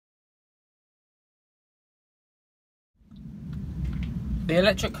The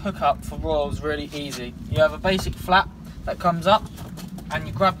electric hookup for Royale is really easy. You have a basic flap that comes up and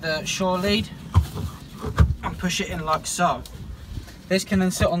you grab the shore lead and push it in like so. This can then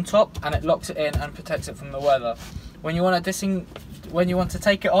sit on top and it locks it in and protects it from the weather. When you want to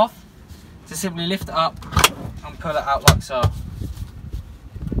take it off, to simply lift it up and pull it out like so.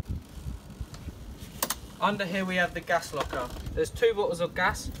 Under here we have the gas locker. There's 2 bottles of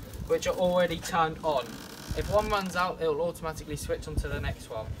gas which are already turned on. If one runs out, it will automatically switch onto the next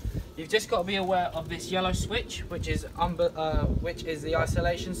one. You've just got to be aware of this yellow switch, which is the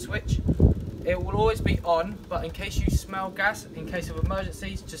isolation switch. It will always be on, but in case you smell gas, in case of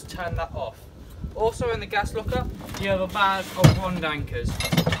emergencies, just turn that off. Also in the gas locker, you have a bag of wand anchors.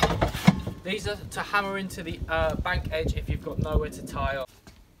 These are to hammer into the bank edge if you've got nowhere to tie up.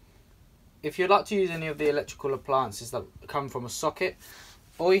 If you'd like to use any of the electrical appliances that come from a socket,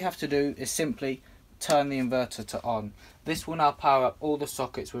 all you have to do is simply turn the inverter to on. This will now power up all the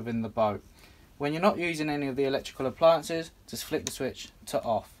sockets within the boat. When you're not using any of the electrical appliances, just flick the switch to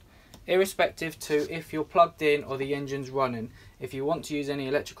off. Irrespective to if you're plugged in or the engine's running, if you want to use any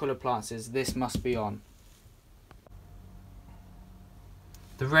electrical appliances, this must be on.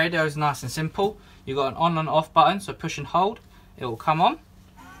 The radio is nice and simple. You've got an on and off button, so push and hold, it will come on.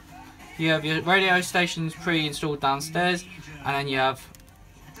 You have your radio stations pre-installed downstairs, and then you have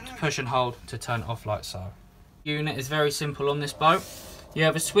to push and hold to turn it off like so. The unit is very simple on this boat. You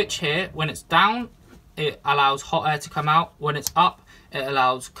have a switch here. When it's down, it allows hot air to come out. When it's up, it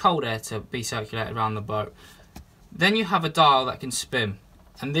allows cold air to be circulated around the boat. Then you have a dial that can spin,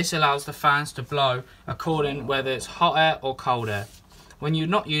 and this allows the fans to blow according whether it's hot air or cold air. When you're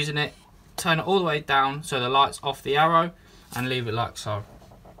not using it, turn it all the way down so the light's off the arrow and leave it like so.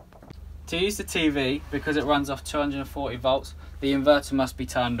 To use the TV, because it runs off 240 volts, the inverter must be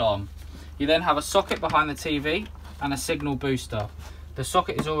turned on. You then have a socket behind the TV and a signal booster. The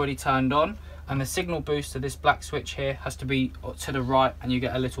socket is already turned on, and the signal booster, this black switch here, has to be to the right, and you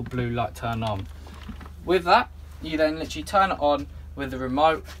get a little blue light turn on. With that, you then literally turn it on with the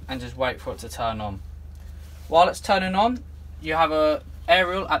remote and just wait for it to turn on. While it's turning on, you have a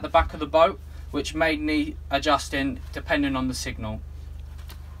aerial at the back of the boat which may need adjusting depending on the signal.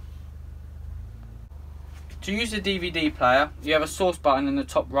 To use the DVD player, you have a source button in the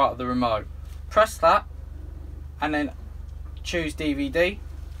top right of the remote. Press that and then choose DVD,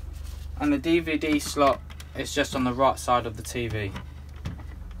 and the DVD slot is just on the right side of the TV.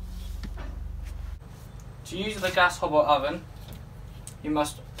 To use the gas hob or oven, you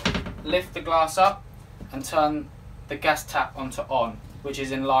must lift the glass up and turn the gas tap onto on, which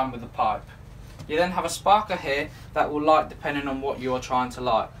is in line with the pipe. You then have a sparker here that will light depending on what you are trying to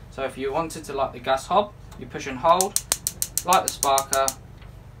light. So if you wanted to light the gas hob, you push and hold, light the sparker,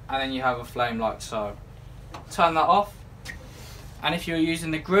 and then you have a flame like so. Turn that off, and if you're using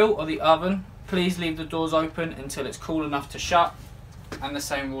the grill or the oven, please leave the doors open until it's cool enough to shut, and the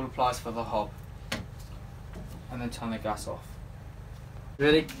same rule applies for the hob. And then turn the gas off.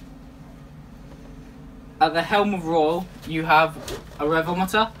 Ready? At the helm of Royale, you have a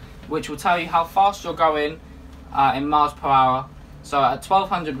revometer, which will tell you how fast you're going in miles per hour. So at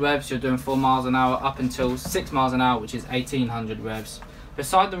 1200 revs, you're doing 4 miles an hour up until 6 miles an hour, which is 1800 revs.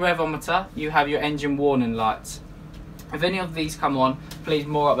 Beside the revometer, you have your engine warning lights. If any of these come on, please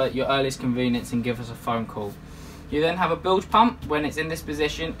moor up at your earliest convenience and give us a phone call. You then have a bilge pump. When it's in this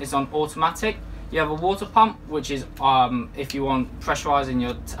position, it's on automatic. You have a water pump, which is if you want pressurising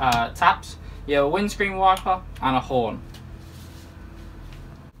your taps. You have a windscreen wiper and a horn.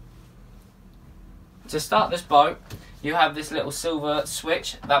 To start this boat, you have this little silver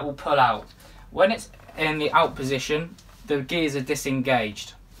switch that will pull out. When it's in the out position, the gears are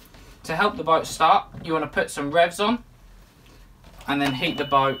disengaged. To help the boat start, you want to put some revs on and then heat the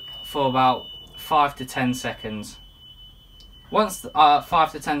boat for about 5 to 10 seconds. Once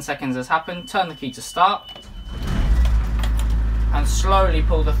 5 to 10 seconds has happened, turn the key to start and slowly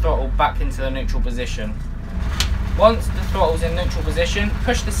pull the throttle back into the neutral position. Once the throttle's in neutral position,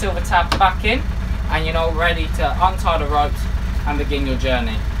 push the silver tab back in, and you're now ready to untie the ropes and begin your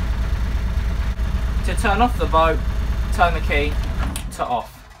journey. To turn off the boat, turn the key to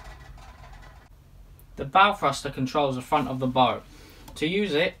off. The bow thruster controls the front of the boat. To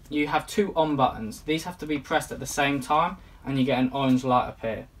use it, you have 2 on buttons. These have to be pressed at the same time, and you get an orange light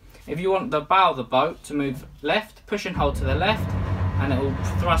appear. If you want the bow of the boat to move left, push and hold to the left, and it will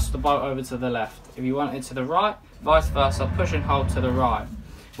thrust the boat over to the left. If you want it to the right, vice versa, push and hold to the right.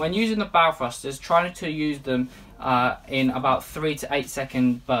 When using the bow thrusters, try to use them in about 3 to 8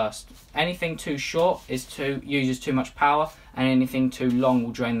 second bursts. Anything too short uses too much power, and anything too long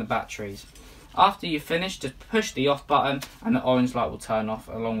will drain the batteries. After you finish, just push the off button and the orange light will turn off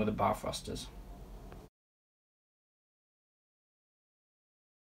along with the bow thrusters.